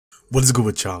What is good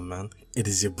with y'all, man? It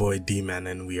is your boy Dman,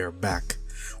 and we are back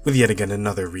with yet again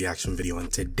another reaction video. And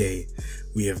today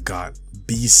we have got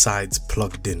B-sides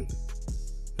plugged in.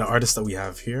 The artists that we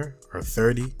have here are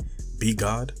 30,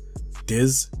 Bgod,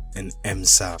 Dizz, and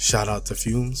Msavv. Shout out to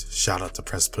Fumez, shout out to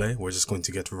Pressplay. We're just going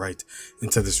to get right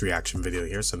into this reaction video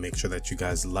here, so make sure that you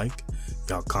guys like,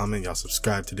 y'all comment, y'all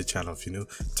subscribe to the channel if you're new,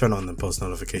 turn on the post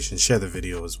notifications, share the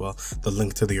video as well. The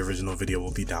link to the original video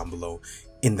will be down below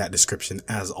in that description.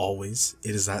 As always,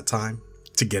 it is that time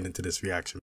to get into this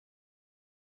reaction.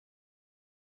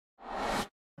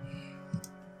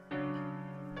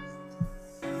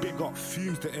 Big up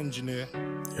Fumez the engineer.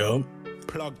 Yup.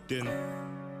 Plugged in.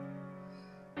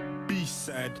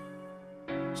 B-side.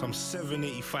 Some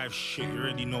 785 shit, you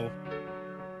already know.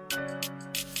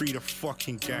 Free the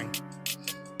fucking gang.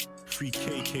 Free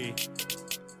KK.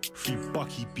 Free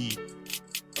Bucky B.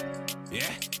 Yeah?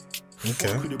 Okay.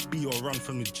 Fuck could it be or run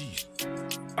from the G's?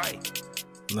 Aye.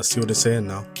 Let's see what they're saying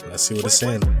now. Let's see what they're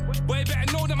saying. Boy,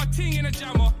 better know that my ting in a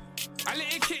jammer. I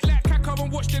let it kick like caca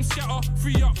and watch them scatter.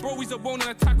 Free up, bro, he's a bone and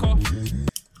attacker.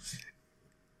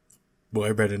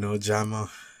 Boy, better know jammer.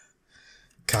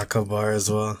 Kaka bar as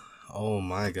well. Oh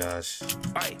my gosh.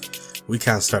 Aye. We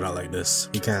can't start out like this.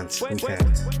 We can't. We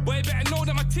can't. Boy, better know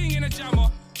that my ting in a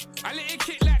jammer. I let it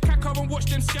kick like caca and watch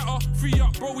them scatter. Free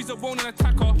up, bro, he's a bone and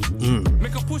attacker.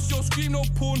 Make a push, yo, scream no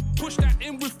porn. Push that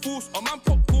in with force. A man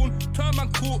popcorn, turn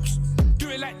man corpse. Do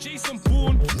it like Jason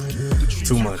Bourne.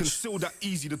 Too much. Conceal that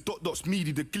easy, the dot's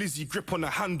meaty, the glizzy grip on the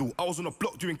handle. I was on a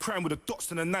block doing crime with the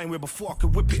dots and a 9 where before I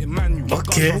could whip it in manual.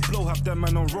 Okay. Blow have them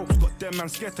man on ropes, got them man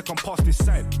scared to come past this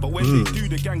side. But when they do,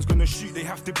 the gang's gonna shoot. They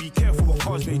have to be careful what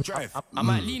cars they drive. I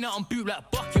might lean out on boot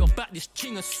like Bucky or back this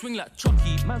ching and swing like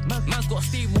Chucky. Man's got to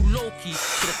stay real low key,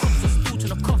 so the cops are still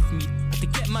trying to cuff me. To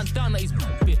get man down at his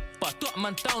bit, but I got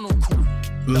man down on cool.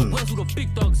 Now where's all the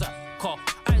big dogs at? Car,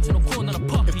 I ain't trying to corner the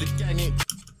puppy. If the gang ain't.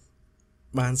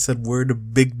 Man said where the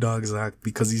big dogs act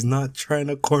because he's not trying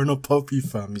to corner puppy,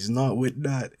 fam. He's not with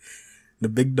that. The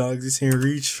big dogs he's saying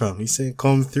reach, fam. He's saying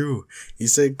come through. He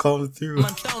said come through.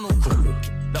 Man down on cool.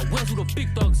 Now where's all the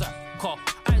big dogs at? Car,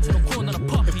 I ain't trying to corner the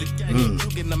puppy. If the gang ain't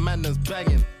jugging, the man that's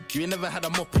banging. You ain't never had a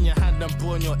mop in your hand and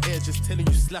bro in your ear just telling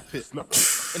you slap it.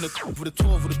 In the cup with the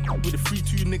 12 with the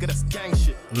 3-2 nigga, that's gang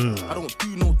shit. I don't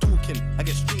do no talking. I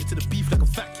get straight to the beef like a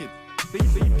fat kid.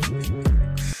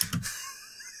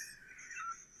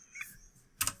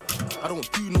 I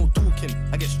don't do no talking.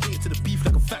 I get straight to the beef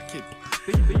like a fat kid.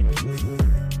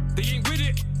 They ain't with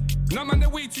it. Nah, man, they're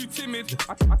way too timid.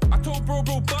 I told bro,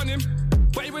 bun him.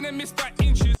 But even they missed by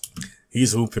inches.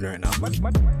 He's hooping right now. My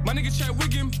nigga tried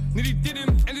wig him, nearly did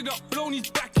him, ended up blowing his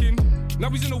back in. Now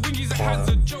he's in the wingies at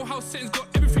Hazard. Joe House settings got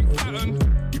everything patterned.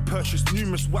 We purchased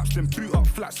numerous waps, then boot up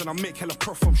flats, and I make hella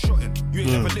prof from shotting. You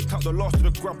ain't never licked out the last of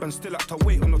the grub and still have to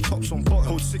wait on the tops on bottom.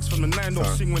 Hold 6 from the 9, don't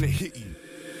sing when it hit you.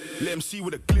 Let him see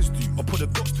what the glizz do. I'll put the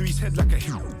dots to his head like a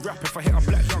hit. Rap if I hit a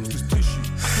black youngster's tissue.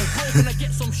 Bro, can I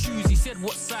get some shoes? He said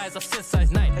what size? I said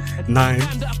size 9. 9.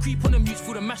 Time that I creep on the mutes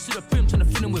through the mash to the brim, trying to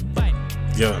fill him with bite.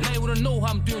 Yeah. Now you wanna know how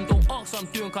I'm doing, don't ask how I'm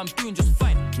doing, cause I'm doing just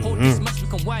fine. Hold this mash, we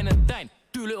can wine and dine.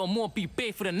 Do a little more, be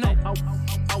bay for the night.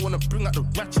 I wanna bring out the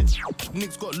ratchet.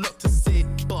 Niggas got a lot to say,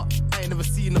 but I ain't never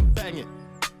seen them bang it.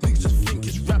 Niggas just think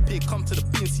it's rap here, come to the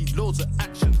B and see loads of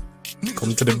action. Niggas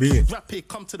Come to the B. Rap here,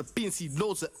 come to the B and see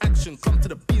loads of action. Come to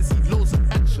the B and see loads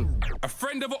of action. A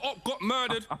friend of a op got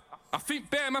murdered. I think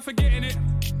bear man forgetting it.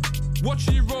 Watch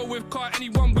you roll with car,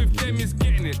 anyone with them is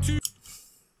getting it.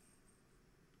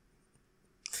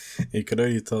 You can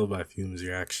already tell by Fumez'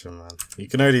 reaction, man. You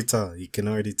can already tell. You can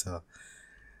already tell.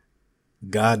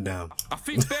 Goddamn. I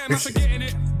think bear man forgetting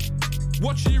it.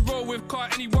 Watch you roll with car,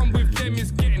 anyone with them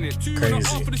is getting it. 2 and a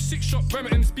half for the 6-shot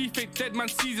Remington's beef, fake dead man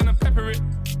season and pepper it.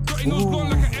 Got in those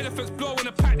blonde like an elephant's blow in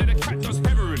a pack that a cat does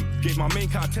heroin. Gave my main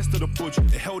car a test of the budge,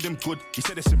 it held him good. He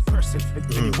said it's impressive.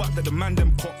 Then he whacked that the man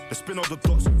them caught, the spin of the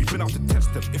dots. We've been out to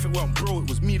test them. If it weren't bro, it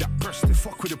was me that pressed it.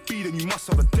 Fuck with a B, then you must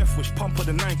have a death wish. Pump of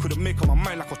the 9 couldn't make up my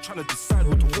mind like I was trying to decide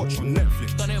what to watch on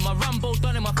Netflix. Done it in my Rambo,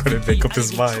 done it in my couldn't make up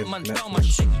his mind. Man down my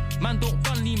shitty. Man don't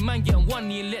gun lean, man get on one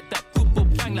knee and let that good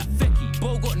bang like Fecky.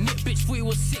 Bo got nick, bitch, thought he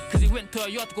was sick cause he went to a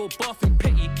yard to go bath and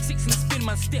petty. 6 in the spin,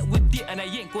 man step with it and I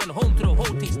ain't going home till the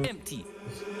whole thing's empty.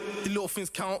 The little things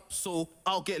count, so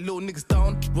I'll get little niggas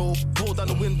down. Roll down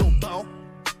the window, bow.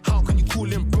 How can you call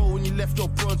him bro when you left your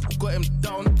bro and got him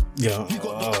down? Yeah. You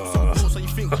got the ups on bro, so you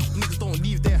think niggas don't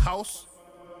leave their house?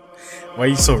 Why are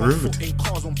you so rude? In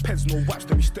cars on peds, no waps,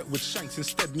 then we step with shanks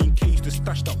instead. Me and Cage to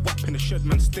stash that whap in the shed,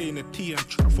 man, stay in the tea and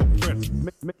trap for bread.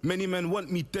 Many men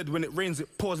want me dead, when it rains,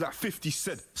 it pours like 50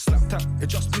 said. Slap that, it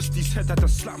just missed his head, had to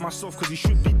slap myself cause he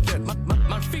should be dead.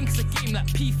 Man thinks a game like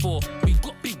P4, we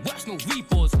got big waps, no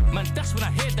rebos. Man, that's when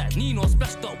I hear that Nino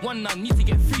splashed up one now, need to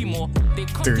get 3 more. They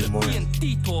come to the B and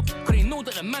detour, cause they know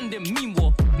that the man them mean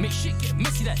war. Make shit get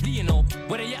messy like Lionel,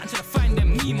 where they at until I find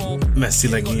them Nemo. Messy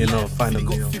like Lionel, find them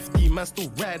Leo. 15, man still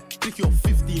ride. If you're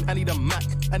 15, I need a Mac,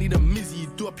 I need a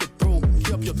Mizzy. Do up your bro,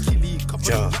 get up your killie,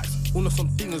 couple of racks. One of some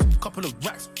dingers, couple of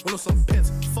racks. One of some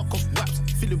pets, fuck off waps.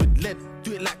 Fill it with lead,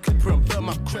 do it like Clipper and burn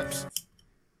my crepes.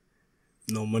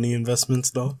 No money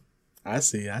investments though. I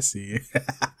see it. I see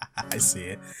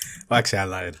it. Well, actually,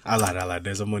 I lied.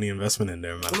 There's a money investment in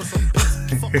there, man. One of some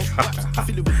pets, fuck off waps.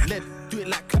 Fill it with lead, do it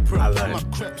like Clipper and burn my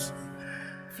crepes.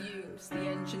 Fumez, the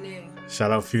engineer.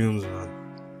 Shout out Fumez, man.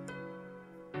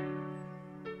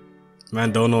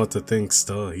 Man don't know what to think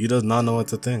still. He does not know what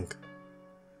to think.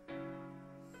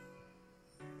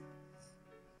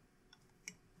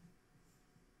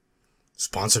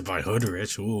 Sponsored by Hood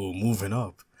Rich. Ooh, moving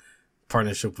up.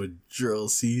 Partnership with Drill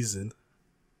Season.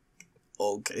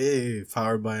 Okay,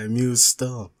 powered by Amuse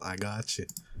still. I got you.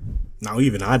 Now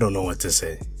even I don't know what to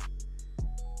say.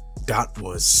 That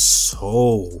was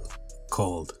so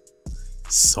cold.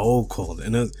 So cold.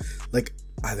 And it, like,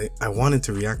 I wanted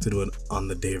to react to it on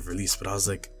the day of release, but I was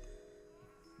like,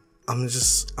 I'm gonna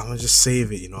just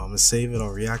save it, you know. I'm gonna save it. I'll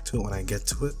react to it when I get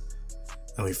to it.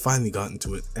 And we finally got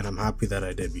into it, and I'm happy that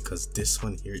I did, because this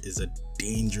one here is a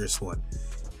dangerous one.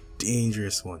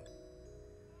 Dangerous one.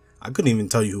 I couldn't even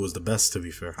tell you who was the best, to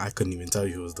be fair. I couldn't even tell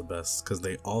you who was the best, because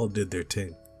they all did their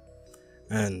thing.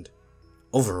 And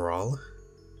overall,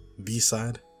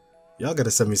 B-side, y'all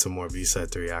gotta send me some more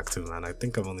B-side to react to, man. I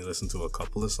think I've only listened to a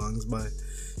couple of songs by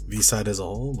B-side as a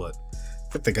whole, but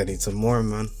I think I need some more,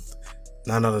 man.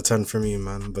 9 out of 10 for me,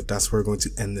 man. But that's where we're going to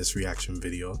end this reaction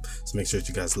video. So make sure that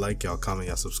you guys like, y'all comment,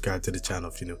 y'all subscribe to the channel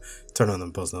if you're new. Turn on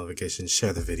them post notifications,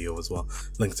 share the video as well.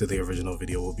 Link to the original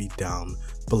video will be down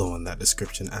below in that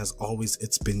description. As always,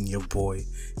 it's been your boy,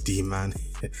 Dman,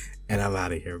 and I'm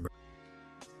out of here, bro.